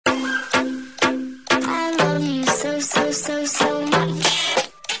so much.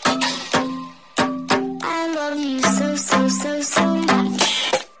 I love you so much. I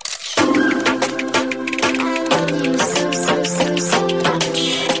love you so much.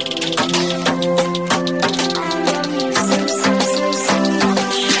 I love you so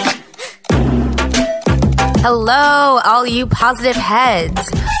much. Hello, all you positive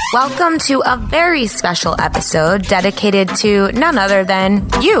heads. Welcome to a very special episode dedicated to none other than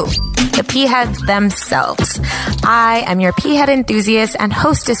you, the pea heads themselves. I am your pea head enthusiast and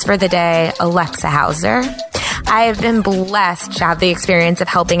hostess for the day, Alexa Hauser. I have been blessed to have the experience of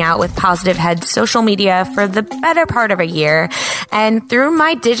helping out with Positive Head social media for the better part of a year. And through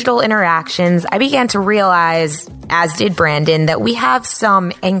my digital interactions, I began to realize, as did Brandon, that we have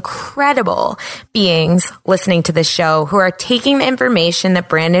some incredible beings listening to this show who are taking the information that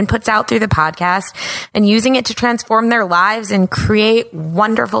Brandon puts out through the podcast and using it to transform their lives and create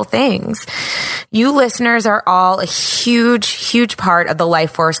wonderful things. You listeners are all a huge part of the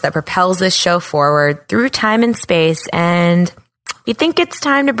life force that propels this show forward through time and space, and we think it's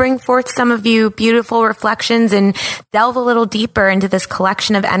time to bring forth some of you beautiful reflections and delve a little deeper into this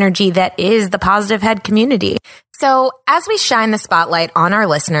collection of energy that is the Positive Head community. So as we shine the spotlight on our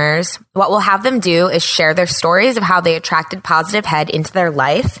listeners, what we'll have them do is share their stories of how they attracted Positive Head into their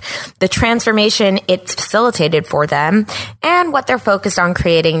life, the transformation it's facilitated for them, and what they're focused on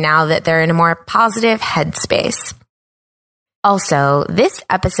creating now that they're in a more positive headspace. Also, this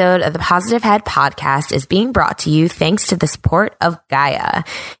episode of the Positive Head podcast is being brought to you thanks to the support of Gaia.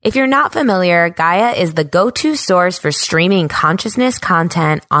 If you're not familiar, Gaia is the go-to source for streaming consciousness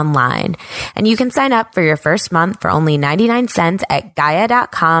content online. And you can sign up for your first month for only 99 cents at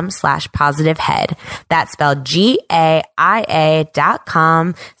gaia.com/positivehead. That's spelled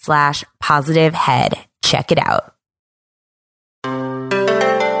GAIA.com/positivehead. Check it out.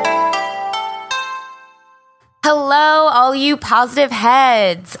 Hello, all you positive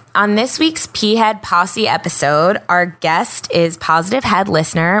heads. On this week's Pea Head Posse episode, our guest is Positive Head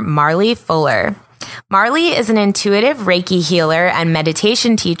listener Marley Fuller. Marley is an intuitive Reiki healer and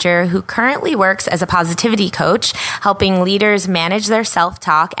meditation teacher who currently works as a positivity coach, helping leaders manage their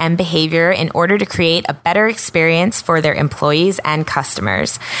self-talk and behavior in order to create a better experience for their employees and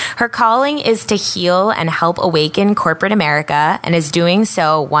customers. Her calling is to heal and help awaken corporate America, and is doing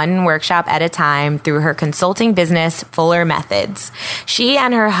so one workshop at a time through her consulting business, Fuller Methods. She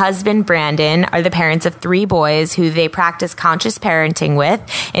and her husband, Brandon, are the parents of 3 boys who they practice conscious parenting with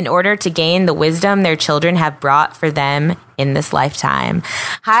in order to gain the wisdom their children have brought for them in this lifetime.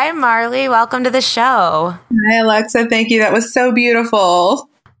 Hi, Marley. Welcome to the show. Hi, Alexa. Thank you. That was so beautiful.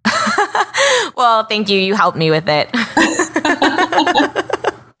 Well, thank you. You helped me with it.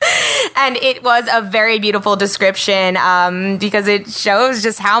 And it was a very beautiful description because it shows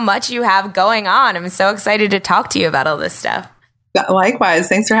just how much you have going on. I'm so excited to talk to you about all this stuff. Likewise.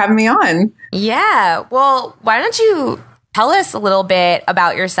 Thanks for having me on. Yeah. Well, why don't you tell us a little bit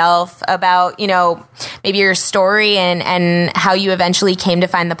about yourself, about, maybe your story and how you eventually came to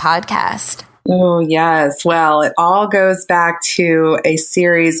find the podcast. Oh, yes. Well, it all goes back to a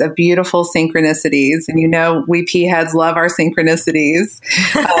series of beautiful synchronicities. And we pea heads love our synchronicities.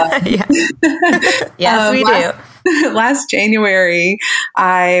 Yes, we do. Last January,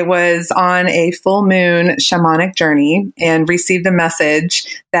 I was on a full moon shamanic journey and received a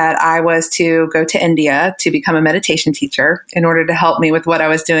message that I was to go to India to become a meditation teacher in order to help me with what I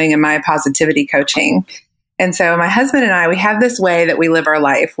was doing in my positivity coaching. And so my husband and I, we have this way that we live our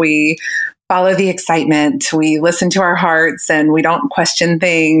life. We follow the excitement. We listen to our hearts and we don't question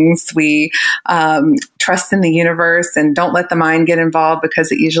things. We trust in the universe and don't let the mind get involved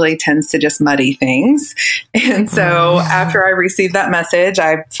because it usually tends to just muddy things. And so after I receive that message,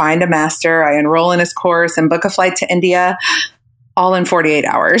 I find a master, I enroll in his course and book a flight to India, all in 48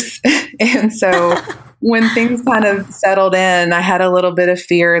 hours. And so when things kind of settled in, I had a little bit of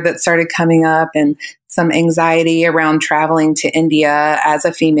fear that started coming up and some anxiety around traveling to India as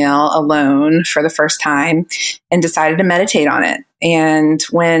a female alone for the first time, and decided to meditate on it. And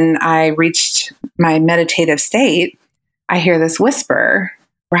when I reached my meditative state, I hear this whisper,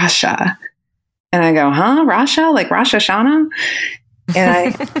 Rasha. And I go, huh? Rasha? Like Rosh Hashanah?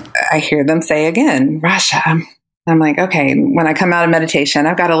 And I hear them say again, Rasha. I'm like, okay, when I come out of meditation,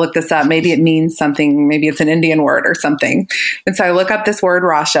 I've got to look this up. Maybe it means something. Maybe it's an Indian word or something. And so I look up this word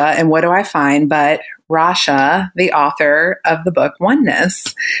Rasha, and what do I find but Rasha, the author of the book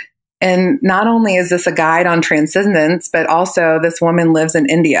Oneness. And not only is this a guide on transcendence, but also this woman lives in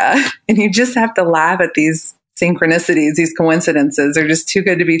India. And you just have to laugh at these synchronicities, these coincidences are just too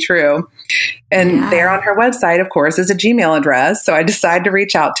good to be true. And there on her website, of course, is a Gmail address. So I decided to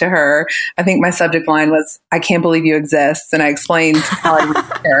reach out to her. I think my subject line was, "I can't believe you exist." And I explained how I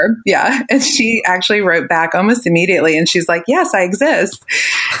reached her. Yeah. And she actually wrote back almost immediately. And she's like, "Yes, I exist."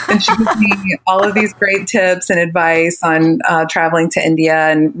 And she gave me all of these great tips and advice on traveling to India,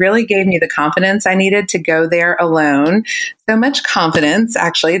 and really gave me the confidence I needed to go there alone. So much confidence,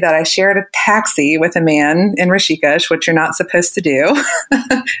 actually, that I shared a taxi with a man in Rishikesh, which you're not supposed to do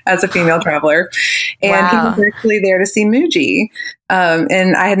as a female traveler. And he was actually there to see Muji.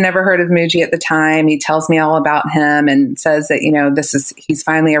 And I had never heard of Muji at the time. He tells me all about him and says that, he's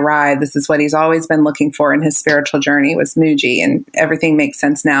finally arrived. This is what he's always been looking for in his spiritual journey, was Muji, and everything makes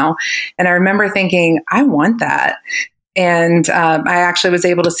sense now. And I remember thinking, I want that. And I actually was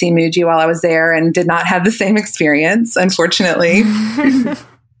able to see Muji while I was there and did not have the same experience, unfortunately.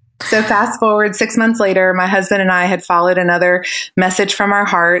 So fast forward 6 months later, my husband and I had followed another message from our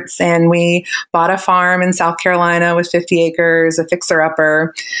hearts, and we bought a farm in South Carolina with 50 acres, a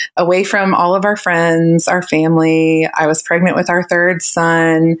fixer-upper, away from all of our friends, our family. I was pregnant with our third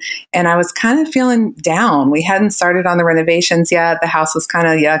son, and I was kind of feeling down. We hadn't started on the renovations yet. The house was kind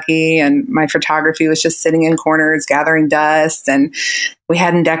of yucky, and my photography was just sitting in corners, gathering dust, and we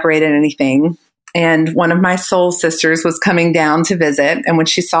hadn't decorated anything. And one of my soul sisters was coming down to visit. And when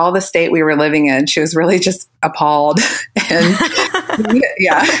she saw the state we were living in, she was really just appalled. And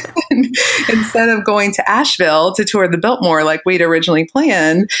instead of going to Asheville to tour the Biltmore like we'd originally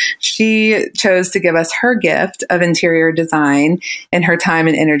planned, she chose to give us her gift of interior design and her time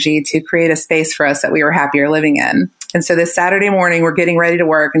and energy to create a space for us that we were happier living in. And so this Saturday morning, we're getting ready to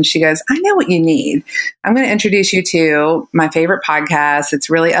work, and she goes, "I know what you need. I'm going to introduce you to my favorite podcast. It's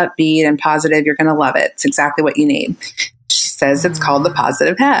really upbeat and positive. You're going to love it. It's exactly what you need." She says it's called The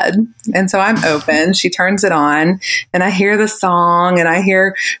Positive Head. And so I'm open. She turns it on, and I hear the song, and I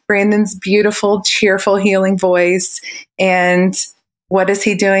hear Brandon's beautiful, cheerful, healing voice. And what is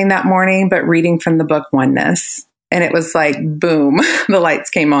he doing that morning but reading from the book Oneness? And it was like, boom, the lights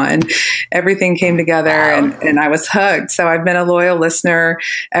came on. Everything came together, and I was hooked. So I've been a loyal listener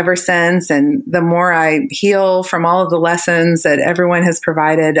ever since. And the more I heal from all of the lessons that everyone has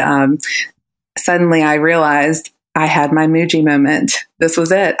provided, suddenly I realized I had my Muji moment. This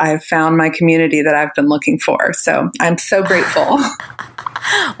was it. I have found my community that I've been looking for. So I'm so grateful.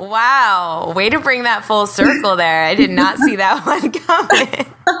 Wow. Way to bring that full circle there. I did not see that one coming.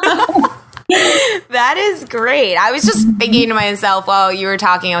 That is great. I was just thinking to myself while you were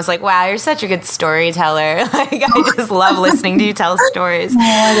talking, I was like, wow, you're such a good storyteller. Like, I just love listening to you tell stories. Oh,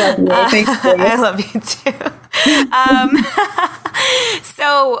 I love you. Thank you. I love you too.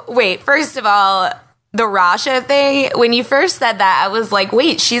 So wait, first of all, the Rasha thing, when you first said that, I was like,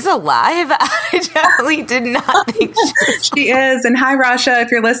 wait, she's alive? I definitely did not think she is. And hi, Rasha,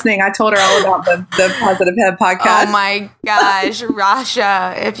 if you're listening, I told her all about the Positive Head podcast. Oh my gosh,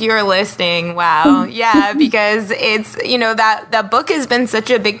 Rasha, if you're listening, wow. Yeah, because it's, that book has been such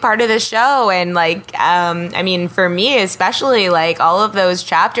a big part of the show. And like, I mean, for me, especially, like all of those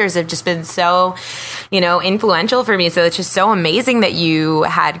chapters have just been so, influential for me. So it's just so amazing that you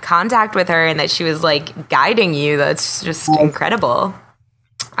had contact with her and that she was like guiding you. That's just incredible.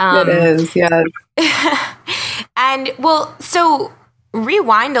 It is, yeah. And well, so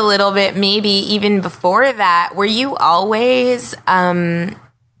rewind a little bit, maybe even before that, were you always, so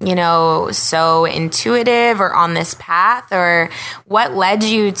intuitive or on this path, or what led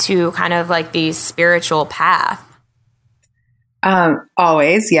you to kind of like the spiritual path?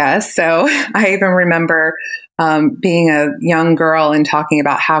 Always, yes. So I even remember being a young girl and talking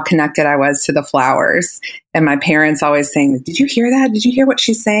about how connected I was to the flowers. And my parents always saying, "Did you hear that? Did you hear what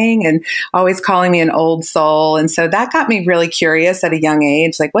she's saying?" And always calling me an old soul. And so that got me really curious at a young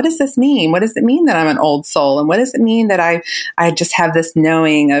age. Like, what does this mean? What does it mean that I'm an old soul? And what does it mean that I just have this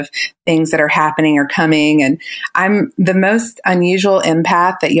knowing of things that are happening or coming? And I'm the most unusual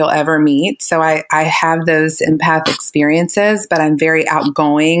empath that you'll ever meet. So I have those empath experiences, but I'm very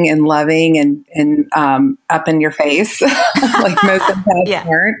outgoing and loving and up in your face, like most empaths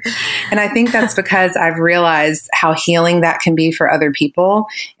aren't. And I think that's because I've realized how healing that can be for other people.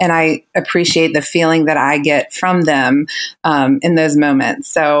 And I appreciate the feeling that I get from them in those moments.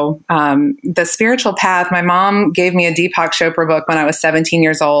 So the spiritual path, my mom gave me a Deepak Chopra book when I was 17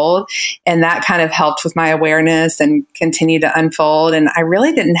 years old. And that kind of helped with my awareness and continued to unfold. And I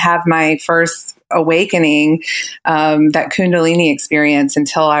really didn't have my first awakening, that Kundalini experience,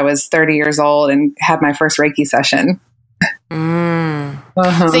 until I was 30 years old and had my first Reiki session.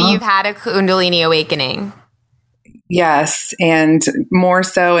 So you've had a Kundalini awakening? Yes, and more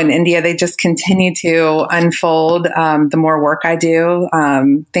so in India, they just continue to unfold the more work I do.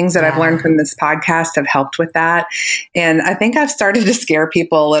 Things that I've learned from this podcast have helped with that. And I think I've started to scare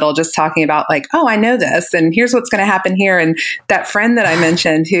people a little just talking about like, oh, I know this, and here's what's going to happen here. And that friend that I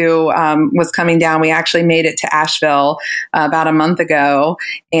mentioned who was coming down, we actually made it to Asheville about a month ago.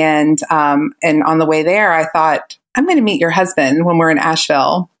 And on the way there, I thought, I'm going to meet your husband when we're in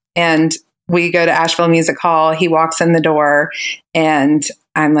Asheville. And we go to Asheville Music Hall. He walks in the door and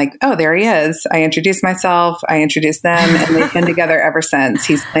I'm like, oh, there he is. I introduced myself. I introduced them and they've been together ever since.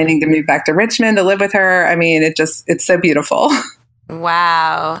 He's planning to move back to Richmond to live with her. I mean, it's so beautiful.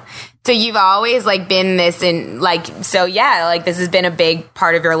 Wow. So you've always like been this in like, so yeah, like this has been a big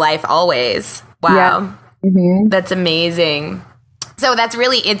part of your life always. Wow. Yeah. Mm-hmm. That's amazing. So it's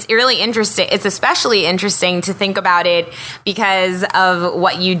really interesting. It's especially interesting to think about it because of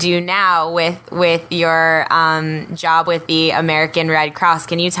what you do now with your job with the American Red Cross.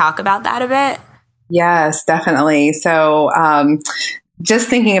 Can you talk about that a bit? Yes, definitely. So, just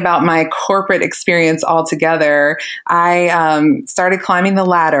thinking about my corporate experience altogether, I started climbing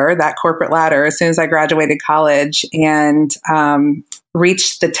that corporate ladder, as soon as I graduated college, and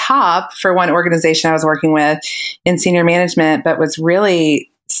reached the top for one organization I was working with in senior management, but was really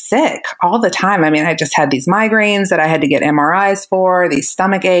sick all the time. I mean, I just had these migraines that I had to get MRIs for, these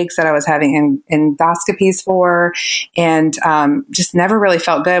stomach aches that I was having endoscopies for, and just never really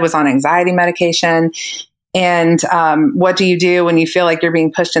felt good. Was on anxiety medication. And what do you do when you feel like you're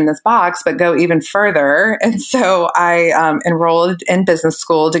being pushed in this box, but go even further? And so I enrolled in business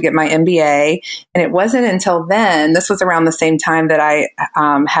school to get my MBA. And it wasn't until then, this was around the same time that I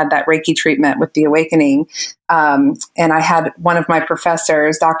had that Reiki treatment with the awakening. And I had one of my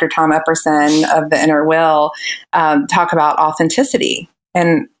professors, Dr. Tom Epperson of the Inner Will, talk about authenticity.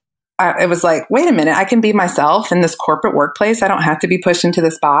 And it was like, wait a minute, I can be myself in this corporate workplace. I don't have to be pushed into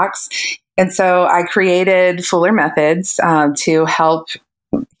this box. And so I created Fuller Methods to help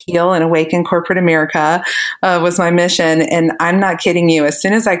heal and awaken corporate America was my mission. And I'm not kidding you. As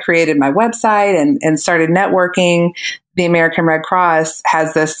soon as I created my website and started networking, the American Red Cross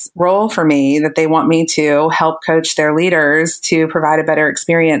has this role for me that they want me to help coach their leaders to provide a better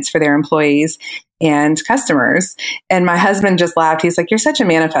experience for their employees and customers. And my husband just laughed. He's like, you're such a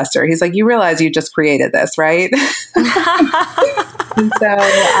manifester. He's like, you realize you just created this, right? And so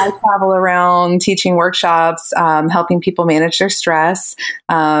I travel around teaching workshops, helping people manage their stress,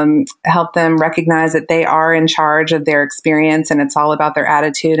 help them recognize that they are in charge of their experience and it's all about their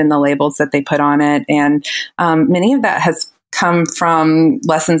attitude and the labels that they put on it. And many of that has come from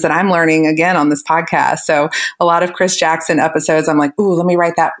lessons that I'm learning again on this podcast. So a lot of Chris Jackson episodes, I'm like, ooh, let me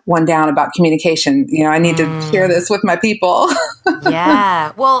write that one down about communication. You know, I need to share this with my people.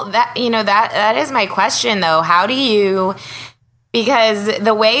 Yeah. Well, that is my question though. How do you, because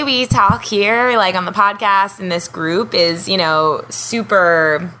the way we talk here, like on the podcast in this group is,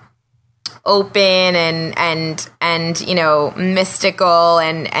 super open and mystical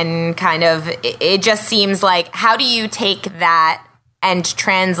and kind of it just seems like, how do you take that and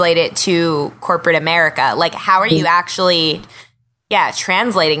translate it to corporate America? Like, how are you actually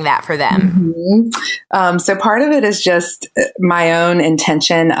translating that for them? Mm-hmm. So part of it is just my own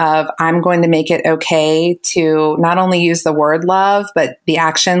intention of I'm going to make it okay to not only use the word love, but the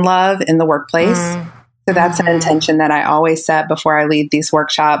action love in the workplace. So that's an intention that I always set before I lead these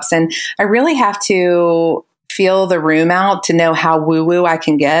workshops. And I really have to feel the room out to know how woo-woo I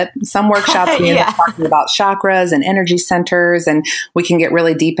can get. Some workshops, we end up talking about chakras and energy centers, and we can get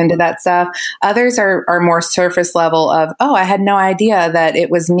really deep into that stuff. Others are more surface level of, oh, I had no idea that it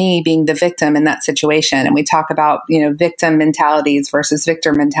was me being the victim in that situation. And we talk about, victim mentalities versus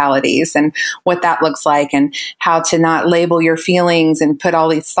victor mentalities and what that looks like and how to not label your feelings and put all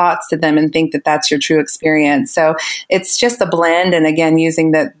these thoughts to them and think that that's your true experience. So it's just a blend. And again,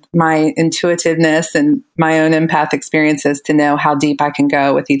 using my intuitiveness and my own empath experiences to know how deep I can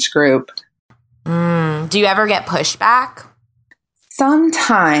go with each group. Do you ever get pushback?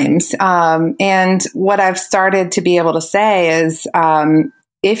 Sometimes. And what I've started to be able to say is,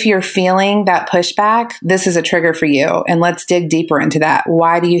 if you're feeling that pushback, this is a trigger for you. And let's dig deeper into that.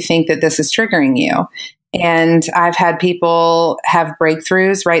 Why do you think that this is triggering you? And I've had people have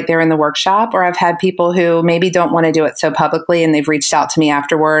breakthroughs right there in the workshop, or I've had people who maybe don't want to do it so publicly and they've reached out to me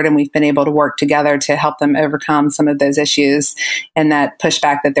afterward and we've been able to work together to help them overcome some of those issues and that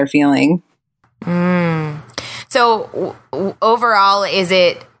pushback that they're feeling. So overall,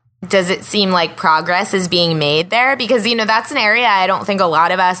 does it seem like progress is being made there? Because, that's an area I don't think a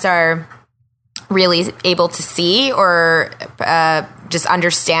lot of us are really able to see or just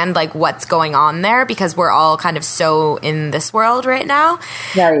understand like what's going on there, because we're all kind of so in this world right now.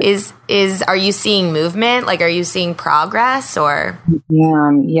 Right. Are you seeing movement? Like, are you seeing progress or?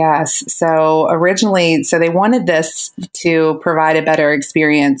 Yeah, yes. So originally, they wanted this to provide a better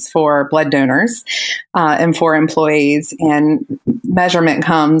experience for blood donors and for employees. And measurement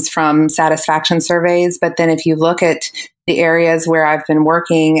comes from satisfaction surveys. But then if you look at the areas where I've been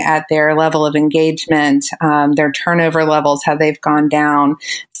working at their level of engagement, their turnover levels, how they've gone down,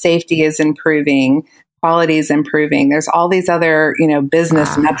 safety is improving, quality is improving. There's all these other,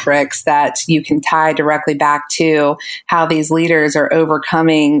 business metrics that you can tie directly back to how these leaders are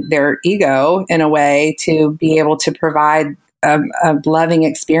overcoming their ego in a way to be able to provide a loving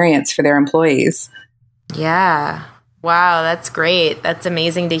experience for their employees. Yeah. Wow, that's great. That's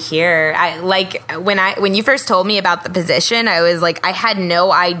amazing to hear. When you first told me about the position, I was like, I had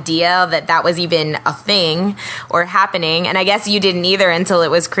no idea that was even a thing or happening. And I guess you didn't either until it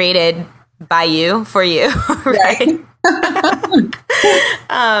was created by you, for you, right?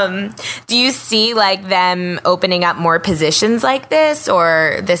 Do you see like them opening up more positions like this,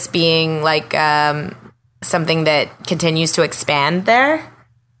 or this being like something that continues to expand there?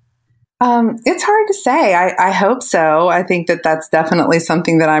 It's hard to say. I hope so. I think that's definitely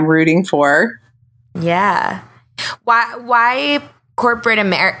something that I'm rooting for. Yeah. Why corporate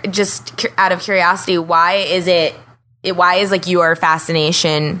America? Just out of curiosity, why is like your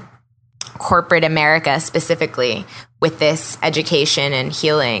fascination corporate America specifically with this education and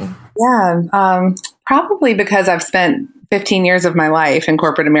healing? Yeah, probably because I've spent 15 years of my life in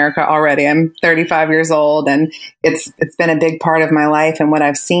corporate America already. I'm 35 years old, and it's been a big part of my life and what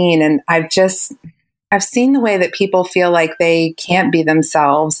I've seen. And I've seen the way that people feel like they can't be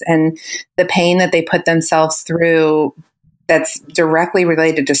themselves, and the pain that they put themselves through that's directly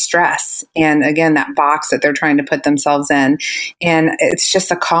related to stress. And again, that box that they're trying to put themselves in. And it's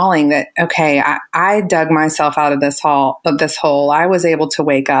just a calling that, okay, I dug myself out of this hole. I was able to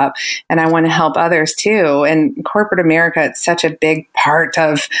wake up, and I want to help others too. And corporate America, it's such a big part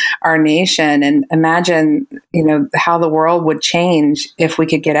of our nation. And imagine, how the world would change if we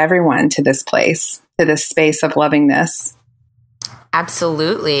could get everyone to this place, to this space of lovingness.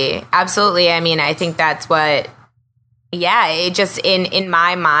 Absolutely. Absolutely. I mean, I think that's what, it just in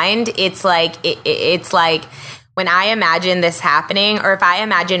my mind, it's like when I imagine this happening, or if I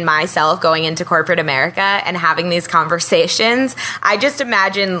imagine myself going into corporate America and having these conversations, I just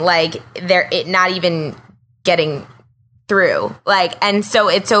imagine like it not even getting through. And so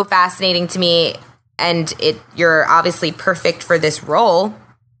it's so fascinating to me, and you're obviously perfect for this role.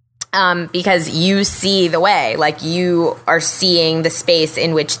 Because you see the way, like you are seeing the space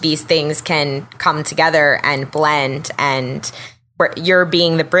in which these things can come together and blend, and you're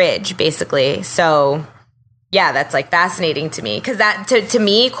being the bridge, basically. So, yeah, that's like fascinating to me, because that to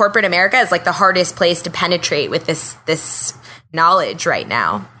me, corporate America is like the hardest place to penetrate with this knowledge right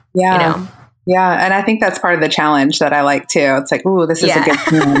now. Yeah. Yeah, and I think that's part of the challenge that I like too. It's like, ooh, this is a good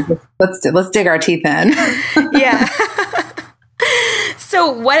thing. Let's dig our teeth in. Yeah. So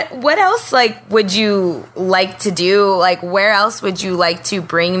what else would you like to do? Like, where else would you like to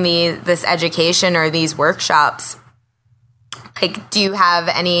bring this education or these workshops? Like, do you have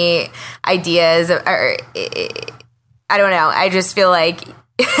any ideas? Or I don't know. I just feel like,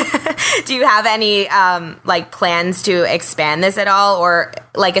 do you have any plans to expand this at all? Or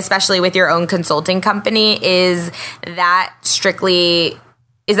especially with your own consulting company, is that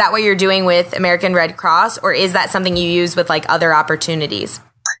what you're doing with American Red Cross, or is that something you use with other opportunities?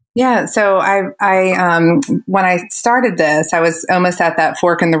 Yeah. So I when I started this, I was almost at that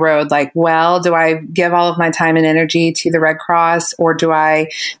fork in the road. Do I give all of my time and energy to the Red Cross, or do I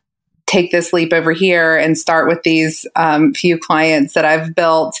take this leap over here and start with these few clients that I've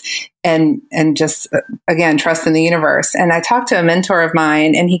built and just, again, trust in the universe? And I talked to a mentor of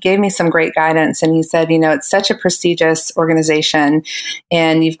mine, and he gave me some great guidance. And he said, it's such a prestigious organization,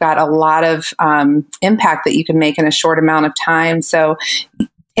 and you've got a lot of impact that you can make in a short amount of time. So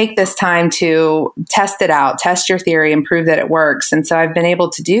take this time to test it out, test your theory, and prove that it works. And so I've been able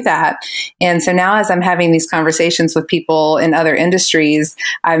to do that. And so now, as I'm having these conversations with people in other industries,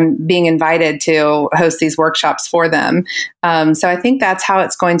 I'm being invited to host these workshops for them. So I think that's how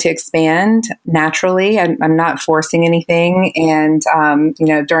it's going to expand naturally. I'm not forcing anything. And,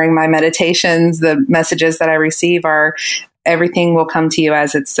 during my meditations, the messages that I receive are, everything will come to you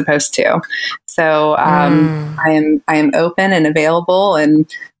as it's supposed to. So I am open and available and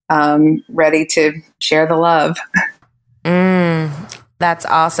ready to share the love. That's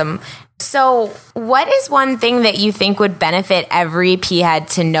awesome. So what is one thing that you think would benefit every PHEAD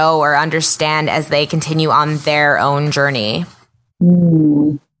to know or understand as they continue on their own journey?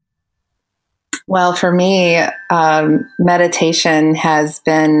 Mm. Well, for me, meditation has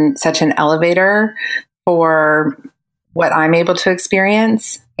been such an elevator for what I'm able to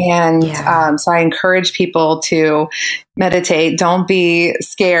experience. And Yeah. so I encourage people to meditate. Don't be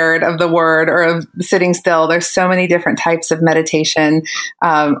scared of the word or of sitting still. There's so many different types of meditation.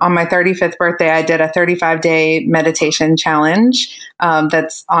 On my 35th birthday, I did a 35-day meditation challenge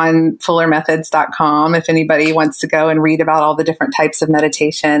that's on fullermethods.com if anybody wants to go and read about all the different types of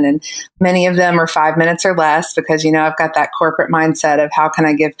meditation. And many of them are 5 minutes or less because, I've got that corporate mindset of how can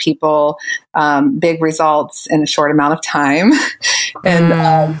I give people big results in a short amount of time.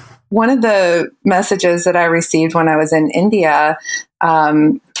 And one of the messages that I received when I was in India,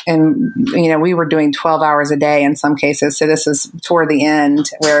 we were doing 12 hours a day in some cases. So this is toward the end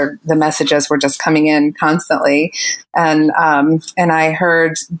where the messages were just coming in constantly. And I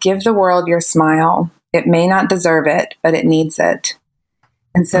heard, give the world your smile. It may not deserve it, but it needs it.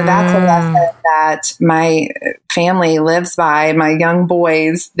 And so that's a lesson that my family lives by. My young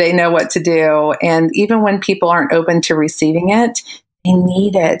boys, they know what to do. And even when people aren't open to receiving it, they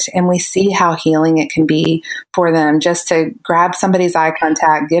need it. And we see how healing it can be for them just to grab somebody's eye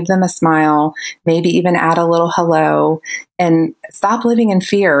contact, give them a smile, maybe even add a little hello, and stop living in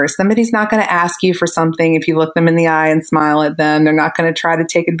fear. Somebody's not going to ask you for something if you look them in the eye and smile at them. They're not going to try to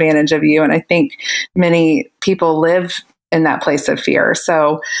take advantage of you. And I think many people live in that place of fear.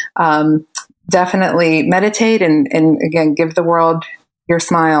 So definitely meditate and again, give the world your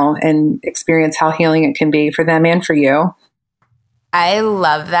smile and experience how healing it can be for them and for you. I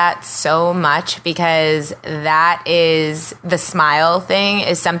love that so much because that is the smile thing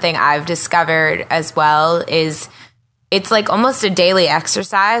is something I've discovered as well. It's like almost a daily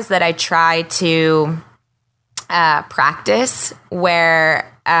exercise that I try to practice where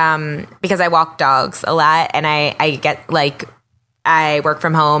because I walk dogs a lot and I get I work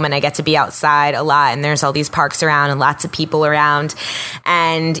from home and I get to be outside a lot and there's all these parks around and lots of people around,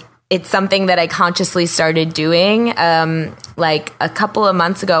 and it's something that I consciously started doing like a couple of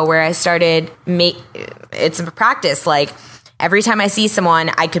months ago where I started it's a practice. Like every time I see someone,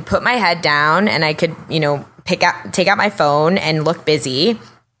 I could put my head down and I could, take out my phone and look busy,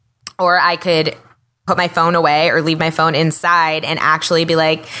 or I could put my phone away or leave my phone inside and actually be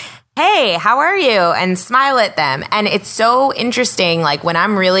like, hey, how are you? And smile at them. And it's so interesting. Like when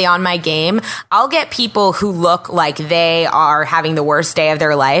I'm really on my game, I'll get people who look like they are having the worst day of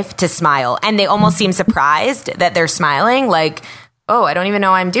their life to smile. And they almost seem surprised that they're smiling. Like, oh, I don't even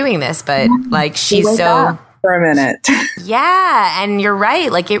know I'm doing this, but like she's so... For a minute. Yeah. And you're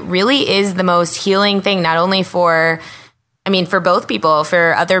right. Like it really is the most healing thing, not only for both people,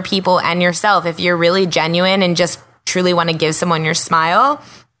 for other people and yourself. If you're really genuine and just truly want to give someone your smile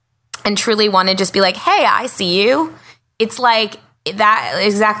and truly want to just be like, hey, I see you. It's like that,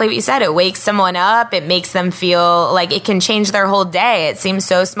 exactly what you said. It wakes someone up. It makes them feel like it can change their whole day. It seems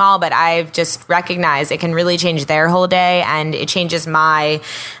so small, but I've just recognized it can really change their whole day. And it changes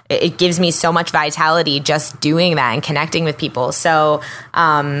it gives me so much vitality just doing that and connecting with people. So,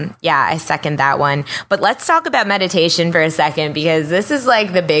 I second that one. But let's talk about meditation for a second, because this is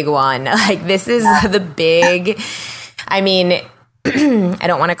like the big one. Like this is the big, I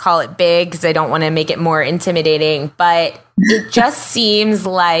don't want to call it big because I don't want to make it more intimidating, but it just seems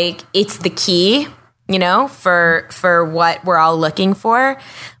like it's the key, for what we're all looking for.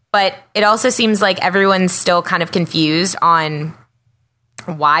 But it also seems like everyone's still kind of confused on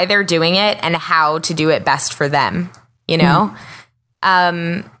why they're doing it and how to do it best for them, Do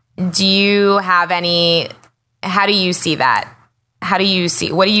you have how do you see that? What do you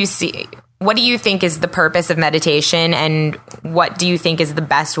see? What do you think is the purpose of meditation, and what do you think is the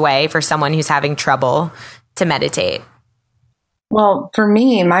best way for someone who's having trouble to meditate? Well, for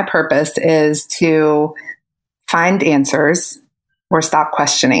me, my purpose is to find answers or stop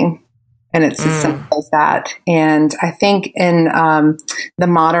questioning. And it's as simple as that. And I think in the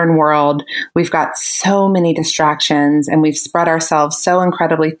modern world, we've got so many distractions and we've spread ourselves so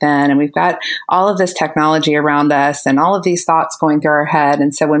incredibly thin. And we've got all of this technology around us and all of these thoughts going through our head.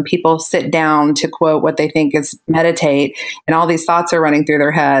 And so when people sit down to quote what they think is meditate and all these thoughts are running through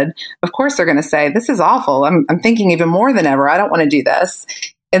their head, of course, they're going to say, this is awful. I'm thinking even more than ever. I don't want to do this.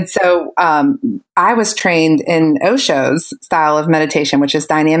 And so I was trained in Osho's style of meditation, which is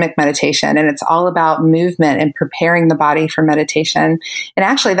dynamic meditation. And it's all about movement and preparing the body for meditation. And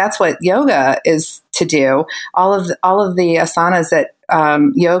actually, that's what yoga is to do. All of the asanas that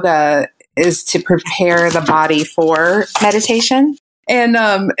yoga is to prepare the body for meditation. And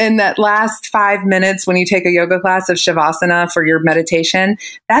in that last 5 minutes, when you take a yoga class of Shavasana for your meditation,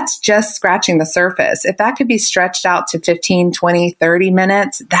 that's just scratching the surface. If that could be stretched out to 15, 20, 30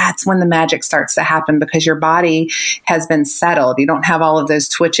 minutes, that's when the magic starts to happen because your body has been settled. You don't have all of those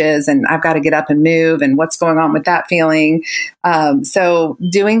twitches and I've got to get up and move and what's going on with that feeling. So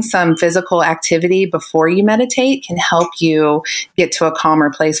doing some physical activity before you meditate can help you get to a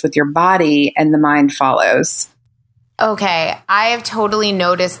calmer place with your body and the mind follows. Okay, I have totally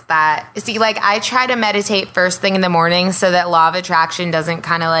noticed that. See, like I try to meditate first thing in the morning so that law of attraction doesn't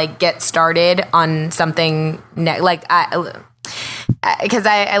kind of like get started on something because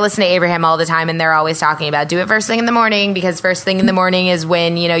I listen to Abraham all the time and they're always talking about do it first thing in the morning because first thing in the morning is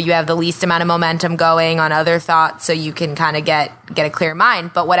when, you know, you have the least amount of momentum going on other thoughts so you can kind of get a clear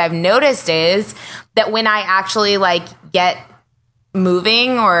mind. But what I've noticed is that when I actually like get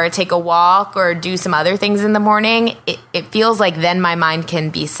moving or take a walk or do some other things in the morning, it feels like then my mind can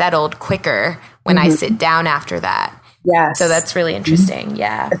be settled quicker when I sit down after that. Yes. So that's really interesting.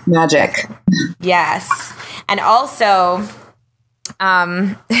 Yeah. It's magic. Yes. And also,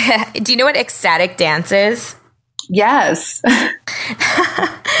 do you know what ecstatic dance is? Yes.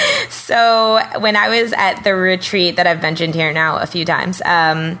 So when I was at the retreat that I've mentioned here now a few times,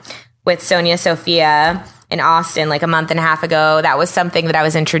 with Sonia Sophia in Austin, like a month and a half ago, that was something that I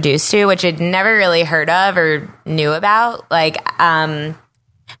was introduced to, which I'd never really heard of or knew about. Like, and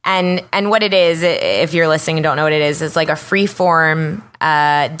what it is, if you're listening and don't know what it is, it's like a free form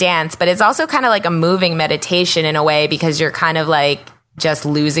dance, but it's also kind of like a moving meditation in a way because you're kind of like just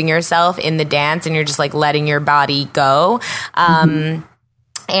losing yourself in the dance and you're just like letting your body go. And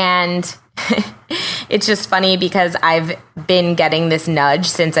it's just funny because I've been getting this nudge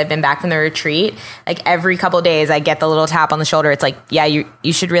since I've been back from the retreat. Like every couple of days I get the little tap on the shoulder. It's like, yeah,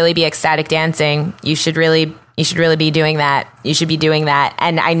 you should really be ecstatic dancing. You should really be doing that. You should be doing that.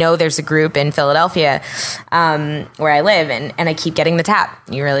 And I know there's a group in Philadelphia where I live and I keep getting the tap.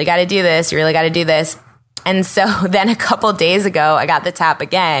 You really got to do this. You really got to do this. And so then a couple days ago, I got the tap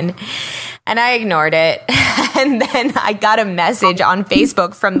again and I ignored it. And then I got a message on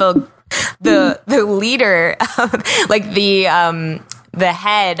Facebook from the leader of like the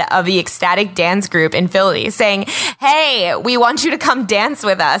head of the ecstatic dance group in Philly saying, "Hey, we want you to come dance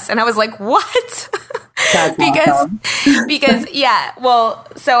with us." And I was like, "What?" because yeah, well,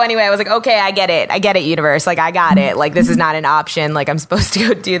 so anyway, I was like, "Okay, I get it, universe. Like I got it. Like this is not an option. Like I'm supposed to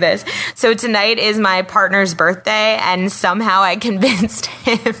go do this." So tonight is my partner's birthday and somehow I convinced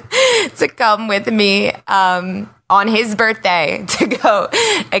him to come with me on his birthday to go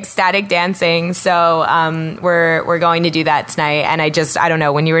ecstatic dancing. So we're going to do that tonight. And I don't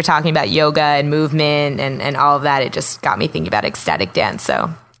know, when you were talking about yoga and movement and all of that, it just got me thinking about ecstatic dance.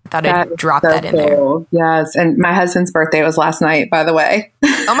 So I thought I'd drop that in there. Yes. And my husband's birthday was last night, by the way.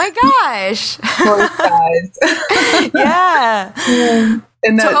 Oh my gosh. Yeah.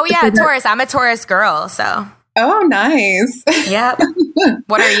 Taurus. I'm a Taurus girl. So. Oh, nice. Yep.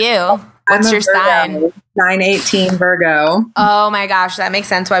 What are you? What's your sign? 9/18 Virgo. Oh my gosh, that makes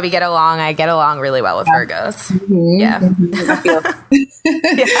sense why we get along. I get along really well with Virgos. Mm-hmm. Yeah. I feel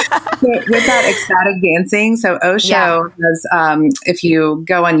with that ecstatic dancing. So Osho has, if you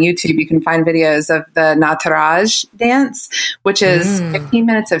go on YouTube, you can find videos of the Nataraj dance, which is 15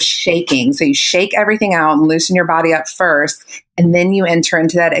 minutes of shaking. So you shake everything out and loosen your body up first, and then you enter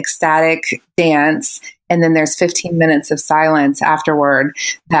into that ecstatic dance. And then there's 15 minutes of silence afterward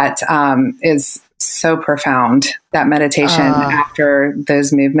that is so profound, that meditation after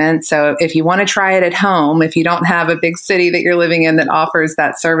those movements. So if you want to try it at home, if you don't have a big city that you're living in that offers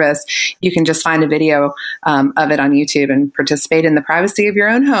that service, you can just find a video of it on YouTube and participate in the privacy of your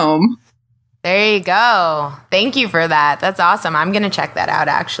own home. There you go. Thank you for that. That's awesome. I'm going to check that out,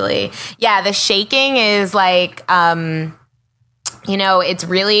 actually. Yeah, the shaking is like... you know, it's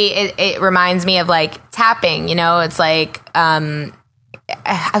really, it reminds me of like tapping, you know, it's like, I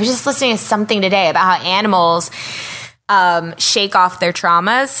was just listening to something today about how animals shake off their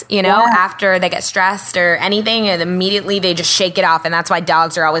traumas, you know, after they get stressed or anything, and immediately they just shake it off. And that's why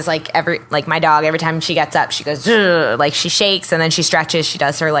dogs are always like my dog, every time she gets up, she goes, like she shakes and then she stretches, she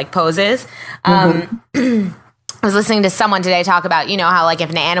does her like poses. I was listening to someone today talk about, you know, how like if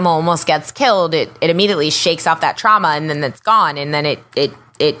an animal almost gets killed, it immediately shakes off that trauma and then it's gone. And then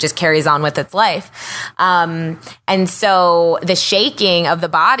it just carries on with its life. And so the shaking of the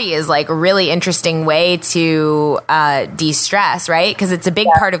body is like a really interesting way to de-stress, right? Because it's a big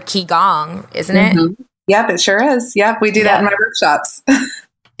part of Qigong, isn't it? Yep, it sure is. Yep, we do that in my workshops.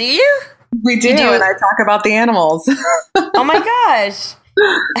 Do you? We do, and I talk about the animals. Oh my gosh.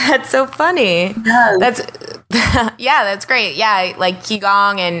 That's so funny. Yes. Yeah, that's great. Yeah, like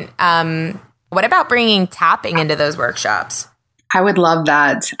Qigong. And what about bringing tapping into those workshops? I would love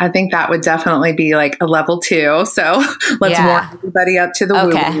that. I think that would definitely be like a level 2. So let's warm everybody up to the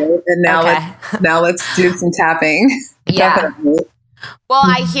woo-woo. And now let's do some tapping. Yeah. Definitely. Well,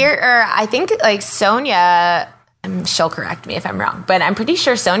 I think like Sonia, she'll correct me if I'm wrong, but I'm pretty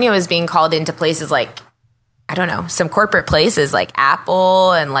sure Sonia was being called into places like, I don't know, some corporate places like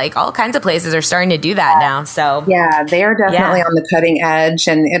Apple and like all kinds of places are starting to do that now. So yeah, they are definitely on the cutting edge,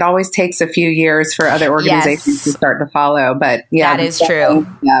 and it always takes a few years for other organizations to start to follow. But yeah, that is true.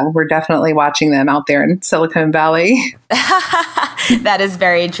 Yeah, we're definitely watching them out there in Silicon Valley. That is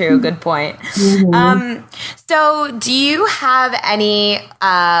very true. Good point. Mm-hmm. So do you have any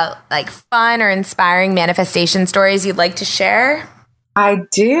like fun or inspiring manifestation stories you'd like to share? I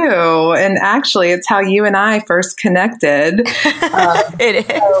do. And actually, it's how you and I first connected. It is.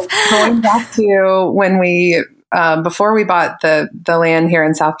 So going back to when we, before we bought the land here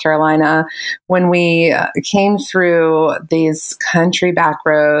in South Carolina, when we came through these country back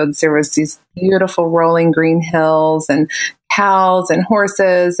roads, there was these beautiful rolling green hills and cows and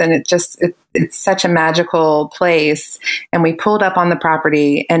horses. And it's such a magical place. And we pulled up on the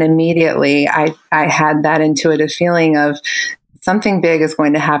property, and immediately I had that intuitive feeling of, something big is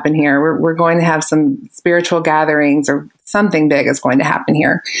going to happen here. We're going to have some spiritual gatherings, or something big is going to happen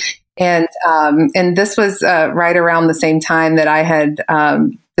here. And this was right around the same time that I had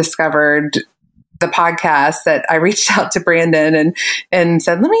discovered the podcast, that I reached out to Brandon and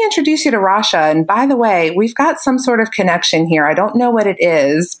said, let me introduce you to Rasha. And by the way, we've got some sort of connection here. I don't know what it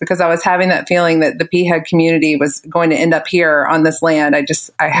is, because I was having that feeling that the PHED community was going to end up here on this land.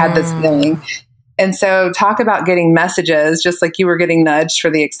 I had this feeling. And so talk about getting messages, just like you were getting nudged for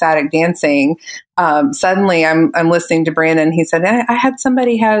the ecstatic dancing. Suddenly I'm listening to Brandon. He said, I had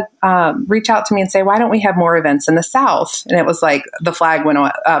somebody reach out to me and say, why don't we have more events in the South? And it was like the flag went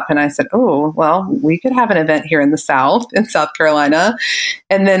up, and I said, oh, well, we could have an event here in the South, in South Carolina.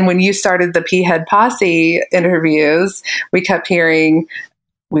 And then when you started the PHED Posse interviews, we kept hearing,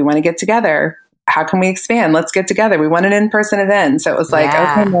 we want to get together. How can we expand? Let's get together. We want an in-person event. So it was like,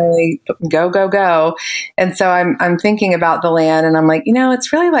 okay, Molly, go. And so I'm thinking about the land, and I'm like,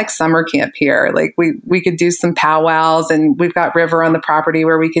 it's really like summer camp here. Like we could do some powwows, and we've got river on the property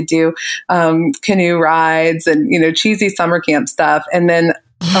where we could do canoe rides and, cheesy summer camp stuff. And then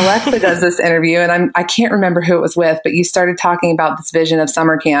Alexa does this interview, and I can't remember who it was with, but you started talking about this vision of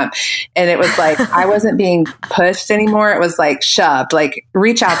summer camp, and it was like, I wasn't being pushed anymore. It was like shoved, like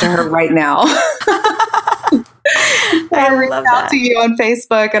reach out to her right now. I reached out to you on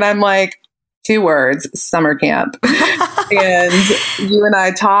Facebook, and I'm like, 2 words, summer camp. And you and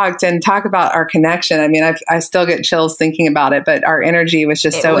I talk about our connection. I mean, I still get chills thinking about it, but our energy was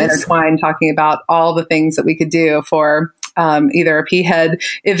just intertwined, talking about all the things that we could do for either a PHED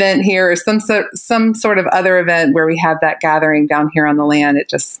event here or some sort of other event where we have that gathering down here on the land. It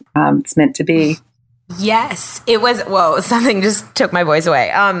just, it's meant to be. Yes, it was. Whoa, something just took my voice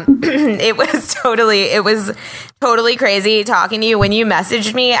away. It was totally crazy talking to you. When you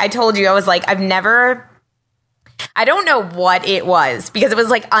messaged me, I told you, I was like, I don't know what it was, because it was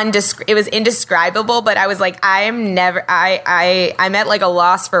like it was indescribable, but I was like, I'm at like a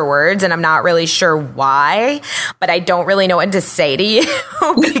loss for words, and I'm not really sure why, but I don't really know what to say to you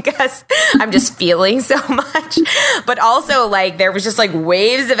because I'm just feeling so much. But also, like, there was just like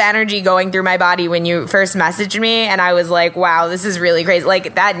waves of energy going through my body when you first messaged me, and I was like, wow, this is really crazy.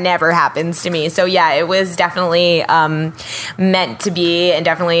 Like, that never happens to me. So yeah, it was definitely meant to be, and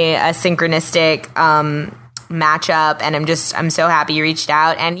definitely a synchronistic matchup, and I'm so happy you reached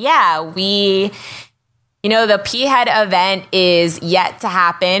out. And yeah, the PHED event is yet to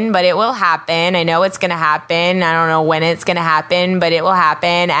happen, but it will happen. I know it's going to happen. I don't know when it's going to happen, but it will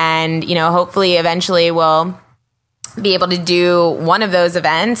happen. And, hopefully eventually we'll be able to do one of those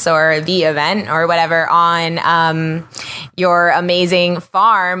events, or the event, or whatever, on your amazing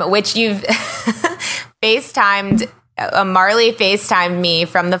farm, which you've FaceTimed. Marley FaceTimed me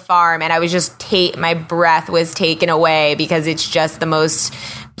from the farm, and I was just my breath was taken away, because it's just the most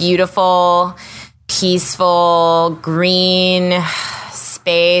beautiful, peaceful, green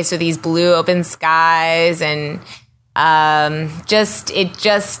space with these blue open skies, and it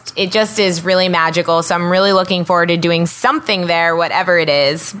just is really magical. So I'm really looking forward to doing something there, whatever it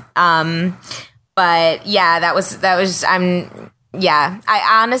is. But yeah,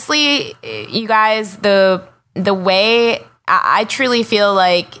 I honestly, you guys, the way I truly feel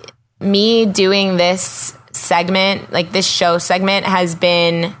like me doing this segment, like this show segment, has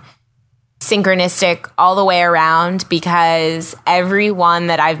been synchronistic all the way around, because everyone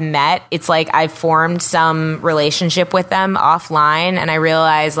that I've met, it's like I've formed some relationship with them offline, and I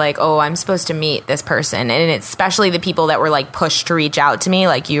realize like, oh, I'm supposed to meet this person. And it's especially the people that were like pushed to reach out to me,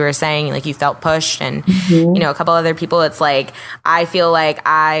 like you were saying, like you felt pushed, and you know, a couple other people, it's like I feel like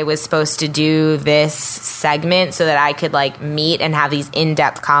I was supposed to do this segment so that I could like meet and have these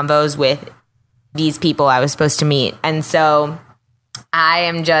in-depth convos with these people I was supposed to meet. And so I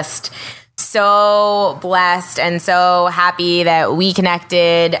am just so blessed and so happy that we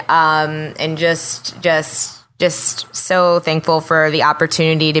connected, and just so thankful for the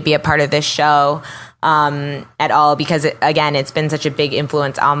opportunity to be a part of this show at all, because again, it's been such a big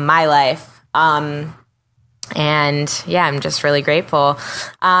influence on my life. And yeah, I'm just really grateful.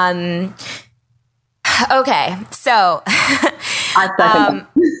 Okay, so I second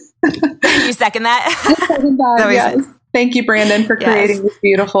you second that? I second that, yes. Thank you, Brandon, for creating this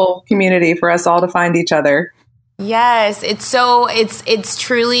beautiful community for us all to find each other. Yes, it's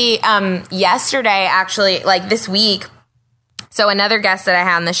truly, yesterday, actually, like this week. So another guest that I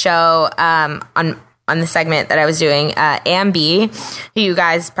had on the show, on the segment that I was doing, Ambi, who you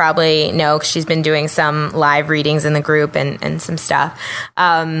guys probably know because she's been doing some live readings in the group and some stuff.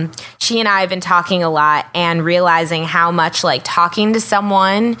 She and I have been talking a lot and realizing how much like talking to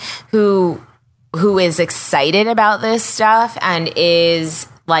someone who is excited about this stuff and is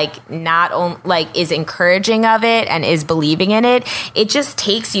like not only like is encouraging of it and is believing in it, it just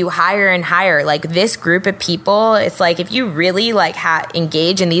takes you higher and higher. Like this group of people, it's like if you really like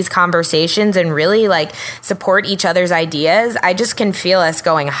engage in these conversations and really like support each other's ideas, I just can feel us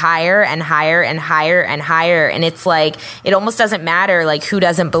going higher and higher and higher and higher. And it's like it almost doesn't matter like who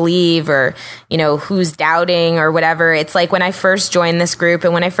doesn't believe or, you know, who's doubting or whatever. It's like when I first joined this group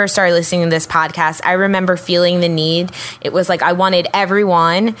and when I first started listening to this podcast, I remember feeling the need. It was like I wanted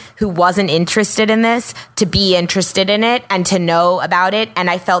everyone who wasn't interested in this to be interested in it and to know about it. And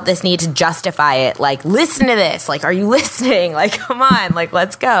I felt this need to justify it. Like, listen to this. Like, are you listening? Like, come on, like,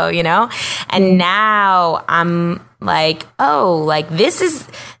 let's go, you know? And now I'm like, oh, like this is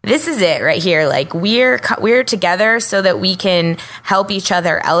it right here. Like we're together so that we can help each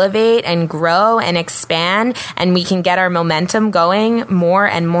other elevate and grow and expand, and we can get our momentum going more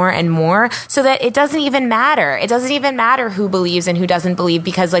and more and more, so that it doesn't even matter. It doesn't even matter who believes and who doesn't believe,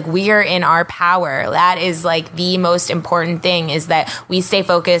 because like we are in our power. That is like the most important thing, is that we stay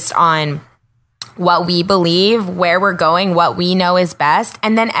focused on what we believe, where we're going, what we know is best,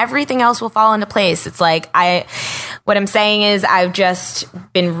 and then everything else will fall into place. It's like what I'm saying is I've just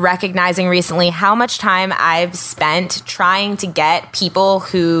been recognizing recently how much time I've spent trying to get people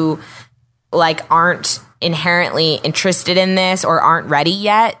who like aren't inherently interested in this or aren't ready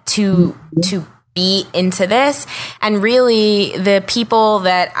yet to be into this. And really the people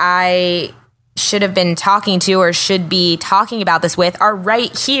that I should have been talking to or should be talking about this with are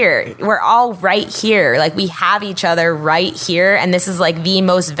right here. We're all right here. Like we have each other right here. And this is like the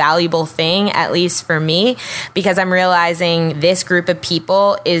most valuable thing, at least for me, because I'm realizing this group of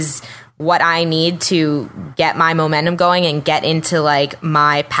people is what I need to get my momentum going and get into like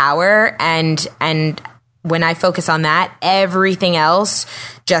my power. And when I focus on that, everything else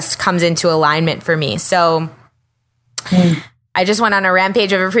just comes into alignment for me. So I just went on a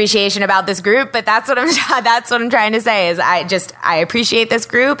rampage of appreciation about this group, but that's what I'm trying to say is I appreciate this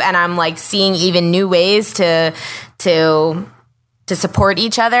group, and I'm like seeing even new ways to support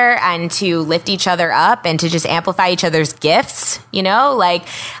each other and to lift each other up and to just amplify each other's gifts, you know, like,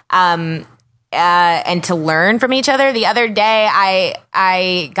 and to learn from each other. The other day,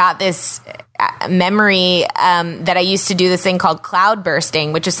 I got this memory that I used to do this thing called cloud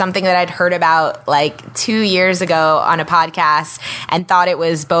bursting, which is something that I'd heard about like 2 years ago on a podcast and thought it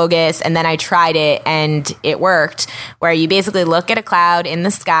was bogus. And then I tried it and it worked, where you basically look at a cloud in the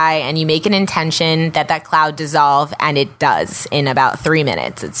sky and you make an intention that cloud dissolve, and it does in about 3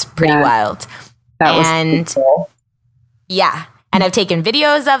 minutes. It's pretty wild. That was cool. Yeah. And I've taken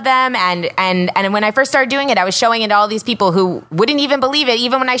videos of them, and when I first started doing it, I was showing it to all these people who wouldn't even believe it.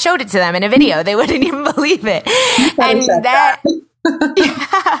 Even when I showed it to them in a video, they wouldn't even believe it. And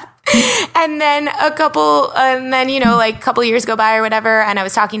and then you know, like a couple years go by or whatever, and I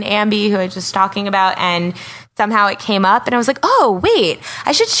was talking to Ambi, who I was just talking about, and somehow it came up, and I was like, oh wait,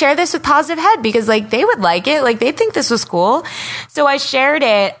 I should share this with Positive Head, because like they would like it, like they think this was cool. So I shared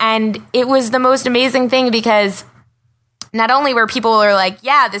it, and it was the most amazing thing, because not only were people are like,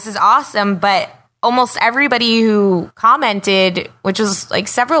 yeah, this is awesome, but almost everybody who commented, which was like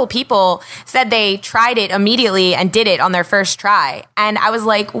several people, said they tried it immediately and did it on their first try. And I was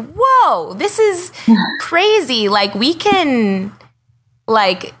like, whoa, this is crazy. Like we can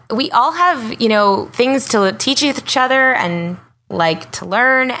like we all have, things to teach each other and like to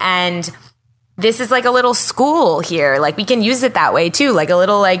learn. And this is like a little school here. Like we can use it that way too. Like a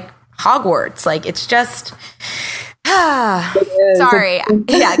little like Hogwarts. Like it's just, sorry.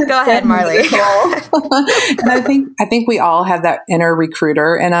 Yeah. Go ahead, Marley. And I think we all have that inner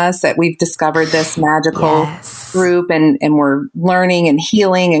recruiter in us that we've discovered this magical group and we're learning and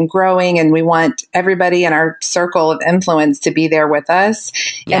healing and growing. And we want everybody in our circle of influence to be there with us.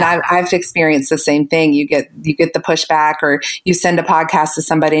 Yeah. And I've experienced the same thing. You get the pushback, or you send a podcast to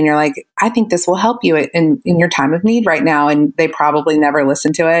somebody and you're like, I think this will help you in your time of need right now. And they probably never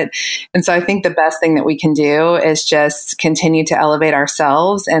listen to it. And so I think the best thing that we can do is just continue to elevate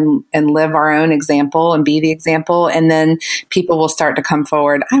ourselves and live our own example and be the example. And then people will start to come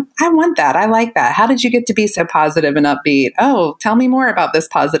forward. I want that. I like that. How did you get to be so positive and upbeat? Oh, tell me more about this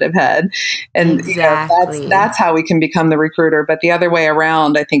positive head. And exactly. That's how we can become the recruiter. But the other way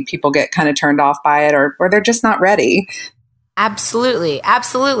around, I think people get kind of turned off by it, or they're just not ready. Absolutely.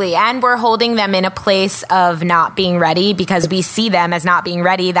 Absolutely. And we're holding them in a place of not being ready because we see them as not being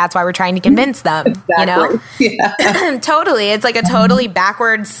ready. That's why we're trying to convince them, exactly. Yeah. Totally. It's like a totally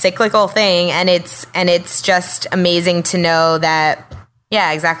backwards cyclical thing. And it's just amazing to know that,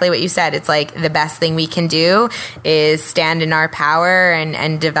 yeah, exactly what you said. It's like the best thing we can do is stand in our power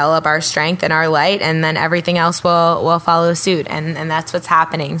and develop our strength and our light. And then everything else will follow suit. And that's what's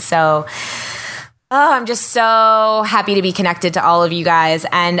happening. So, I'm just so happy to be connected to all of you guys,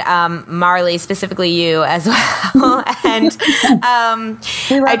 and Marley, specifically you as well. And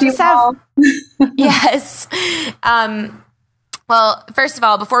I just have yes. Well, first of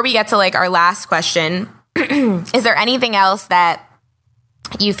all, before we get to like our last question, is there anything else that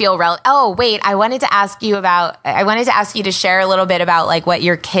you feel oh, wait, I wanted to ask you to share a little bit about like what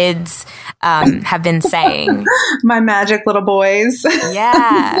your kids have been saying. My magic little boys.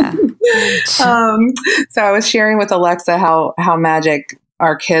 Yeah. So I was sharing with Alexa how magic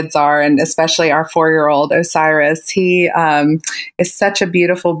our kids are, and especially our 4-year-old Osiris. He is such a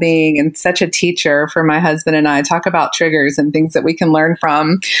beautiful being and such a teacher for my husband and I. Talk about triggers and things that we can learn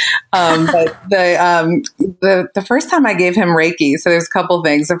from. But the first time I gave him Reiki, so there's a couple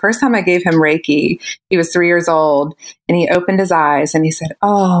things. The first time I gave him Reiki, he was 3 years old, and he opened his eyes and he said,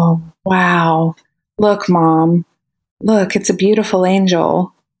 "Oh, wow. Look, Mom. Look, it's a beautiful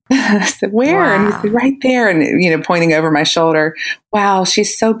angel." I said, "Where?" Wow. And he said, "Right there." And, pointing over my shoulder, "Wow,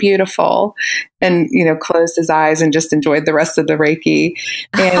 she's so beautiful." And, closed his eyes and just enjoyed the rest of the Reiki.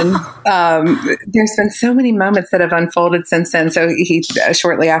 And there's been so many moments that have unfolded since then. So he,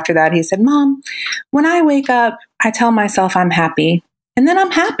 shortly after that, he said, "Mom, when I wake up, I tell myself I'm happy, and then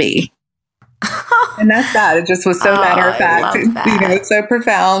I'm happy." And that's that. It just was so matter of fact, so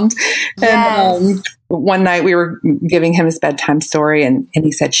profound. Yes. And one night we were giving him his bedtime story, and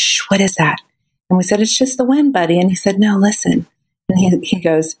he said, "Shh, what is that?" And we said, "It's just the wind, buddy." And he said, "No, listen." And he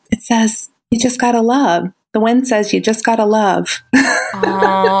goes, "It says you just gotta love. The wind says you just gotta love." And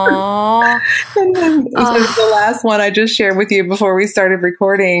then the last one I just shared with you before we started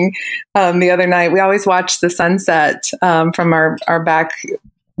recording the other night. We always watch the sunset from our back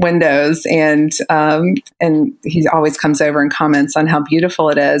windows, and he always comes over and comments on how beautiful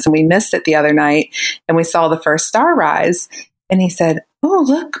it is. And we missed it the other night, and we saw the first star rise, and he said, "Oh,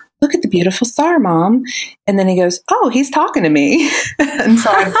 look at the beautiful star, Mom." And then he goes, "Oh, he's talking to me." And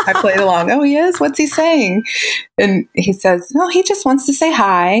so I played along. "Oh, he is? What's he saying?" And he says, "No, he just wants to say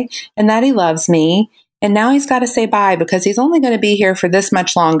hi and that he loves me. And now he's got to say bye because he's only going to be here for this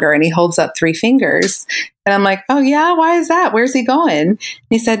much longer." And he holds up 3 fingers. And I'm like, "Oh, yeah? Why is that? Where's he going?" And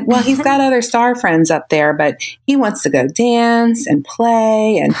he said, "Well, he's got other star friends up there, but he wants to go dance and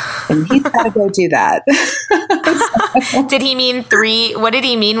play, and he's got to go do that." Did he mean 3? What did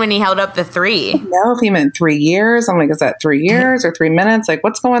he mean when he held up the 3? No, if he meant 3 years. I'm like, is that 3 years or 3 minutes? Like,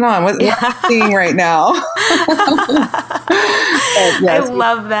 what's going on? What am I seeing right now? Yes, I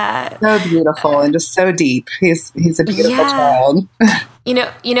love that. So beautiful and just so deep. He's a beautiful child.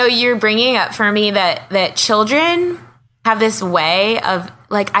 You're bringing up for me that children have this way of,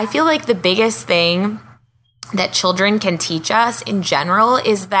 like, I feel like the biggest thing that children can teach us in general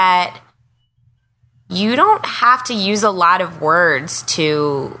is that you don't have to use a lot of words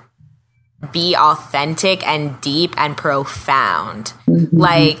to be authentic and deep and profound. Mm-hmm.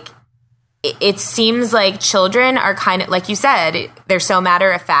 Like, it seems like children are kind of, like you said, they're so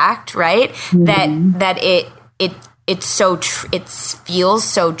matter of fact, right? Mm-hmm. That it feels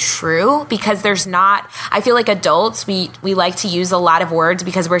so true because there's not, I feel like adults, we like to use a lot of words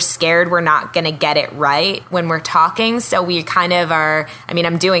because we're scared we're not going to get it right when we're talking. So we kind of are, I mean,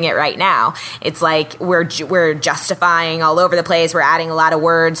 I'm doing it right now. It's like we're justifying all over the place. We're adding a lot of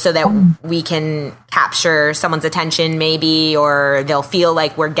words so that we can capture someone's attention maybe, or they'll feel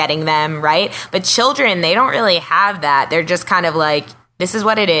like we're getting them, right? But children, they don't really have that. They're just kind of like, this is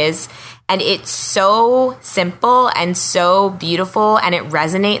what it is. And it's so simple and so beautiful, and it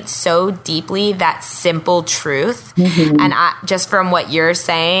resonates so deeply, that simple truth. Mm-hmm. And just from what you're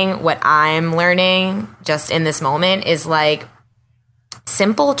saying, what I'm learning just in this moment is like,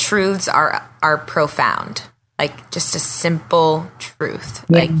 simple truths are profound. Like just a simple truth.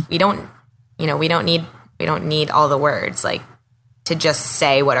 Yeah. Like we don't need all the words, like, to just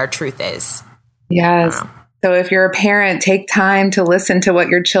say what our truth is. Yes. So if you're a parent, take time to listen to what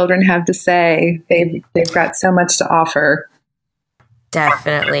your children have to say. They've got so much to offer.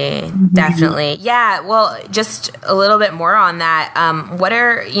 Definitely. Mm-hmm. Definitely. Yeah. Well, just a little bit more on that. What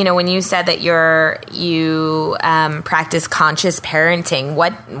are, when you said that you practice conscious parenting,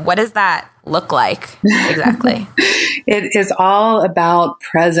 what does that look like exactly? It is all about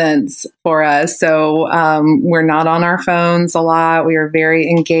presence for us. So we're not on our phones a lot. We are very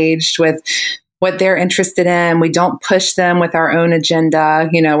engaged with what they're interested in. We don't push them with our own agenda.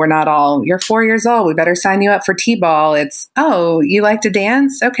 We're not all, you're 4 years old, we better sign you up for T-ball. It's, oh, you like to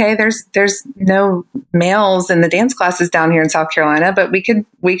dance? Okay, there's no males in the dance classes down here in South Carolina, but we could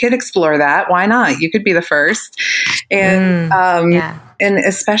explore that. Why not? You could be the first. And yeah. And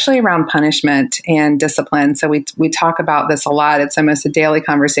especially around punishment and discipline. So we talk about this a lot. It's almost a daily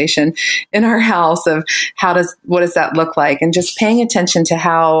conversation in our house of what does that look like? And just paying attention to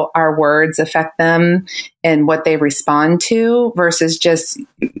how our words affect them and what they respond to versus just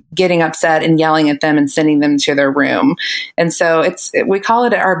getting upset and yelling at them and sending them to their room. And so we call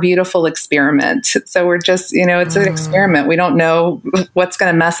it our beautiful experiment. So we're just, it's an experiment. We don't know what's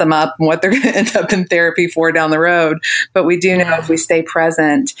going to mess them up and what they're going to end up in therapy for down the road. But we do know if we stay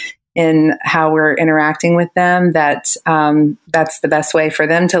present in how we're interacting with them, that's the best way for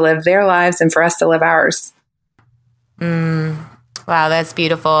them to live their lives and for us to live ours. Wow, that's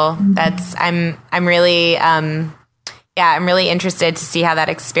beautiful. That's I'm really I'm really interested to see how that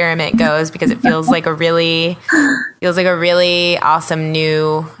experiment goes, because it feels like a really awesome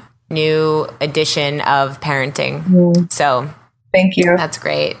new edition of parenting. So thank you. That's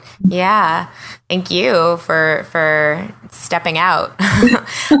great. Yeah. Thank you for stepping out.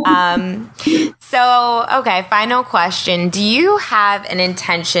 So, okay, final question. Do you have an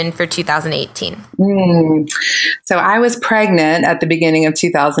intention for 2018? So I was pregnant at the beginning of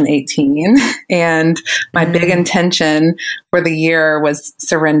 2018, and my big intention for the year was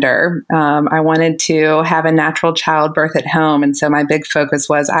surrender. I wanted to have a natural childbirth at home. And so my big focus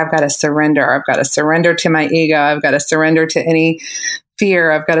was, I've got to surrender. I've got to surrender to my ego. I've got to surrender to any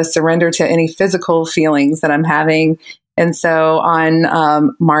fear. I've got to surrender to any physical feelings that I'm having. And so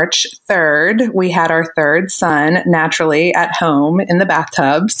on March 3rd, we had our third son naturally at home in the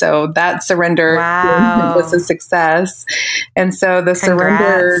bathtub. So that surrender was a success. And so the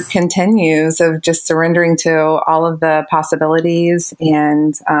surrender continues of just surrendering to all of the possibilities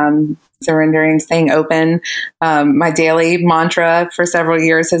and surrendering, staying open. My daily mantra for several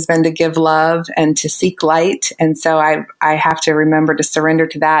years has been to give love and to seek light. And so I have to remember to surrender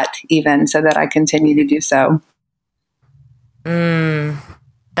to that even so that I continue to do so.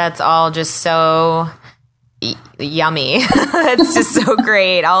 That's all just so yummy. That's just so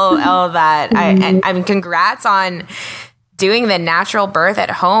great. All of that. I mean, congrats on doing the natural birth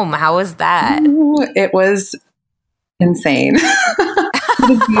at home. How was that? It was insane. It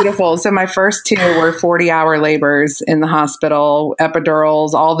was beautiful. So my first two were 40-hour labors in the hospital,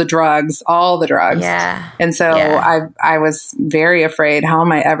 epidurals, all the drugs. Yeah. And so I was very afraid, how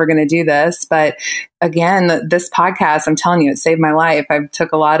am I ever going to do this? But again, this podcast, I'm telling you, it saved my life. I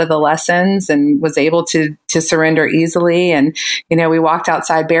took a lot of the lessons and was able to surrender easily. And, we walked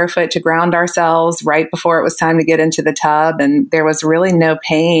outside barefoot to ground ourselves right before it was time to get into the tub. And there was really no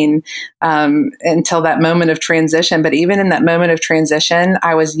pain until that moment of transition. But even in that moment of transition,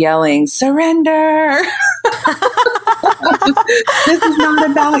 I was yelling, surrender. This is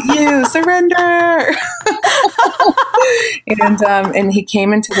not about you. Surrender. And he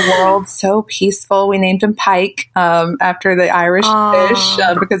came into the world so peaceful. We named him Pike after the Irish fish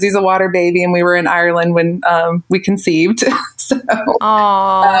because he's a water baby, and we were in Ireland when we conceived.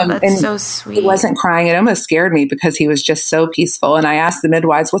 That's so sweet. He wasn't crying. It almost scared me because he was just so peaceful. And I asked the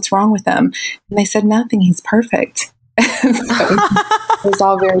midwives, what's wrong with him? And they said, nothing. He's perfect. So it was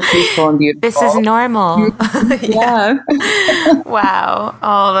all very peaceful and beautiful. This is normal. Yeah. Wow.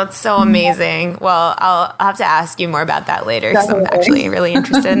 Oh, that's so amazing. Well, I'll have to ask you more about that later because I'm actually really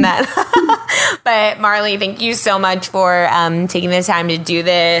interested in that. But Marley, thank you so much for taking the time to do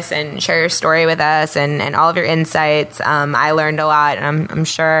this and share your story with us and all of your insights. I learned a lot, and I'm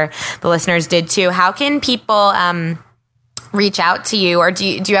sure the listeners did too. How can people reach out to you, or do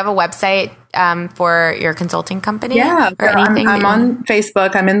you have a website for your consulting company? Yeah, or anything? I'm on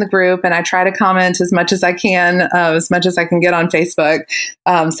Facebook. I'm in the group, and I try to comment as much as I can, get on Facebook.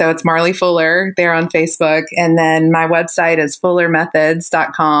 So it's Marley Fuller there on Facebook, and then my website is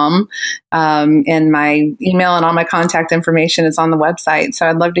fullermethods.com, and my email and all my contact information is on the website. So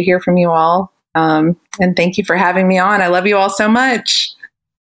I'd love to hear from you all, and thank you for having me on. I love you all so much.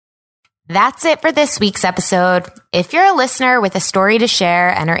 That's it for this week's episode. If you're a listener with a story to share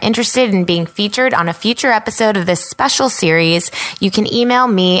and are interested in being featured on a future episode of this special series, you can email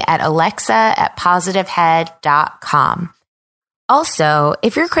me at alexa@positivehead.com. Also,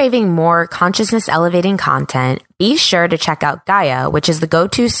 if you're craving more consciousness elevating content, be sure to check out Gaia, which is the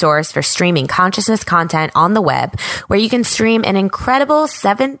go-to source for streaming consciousness content on the web, where you can stream an incredible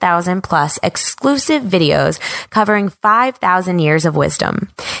 7,000 plus exclusive videos covering 5,000 years of wisdom.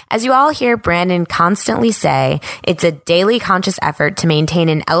 As you all hear Brandon constantly say, it's a daily conscious effort to maintain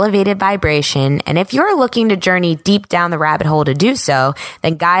an elevated vibration, and if you're looking to journey deep down the rabbit hole to do so,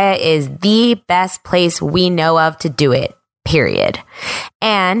 then Gaia is the best place we know of to do it. Period.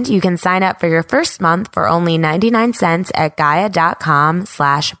 And you can sign up for your first month for only 99 cents at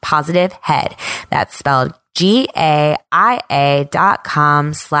gaia.com/positivehead. That's spelled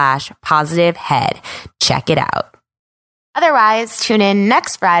GAIA.com/positivehead. Check it out. Otherwise, tune in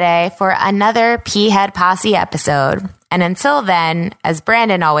next Friday for another P-Head Posse episode. And until then, as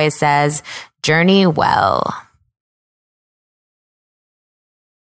Brandon always says, journey well.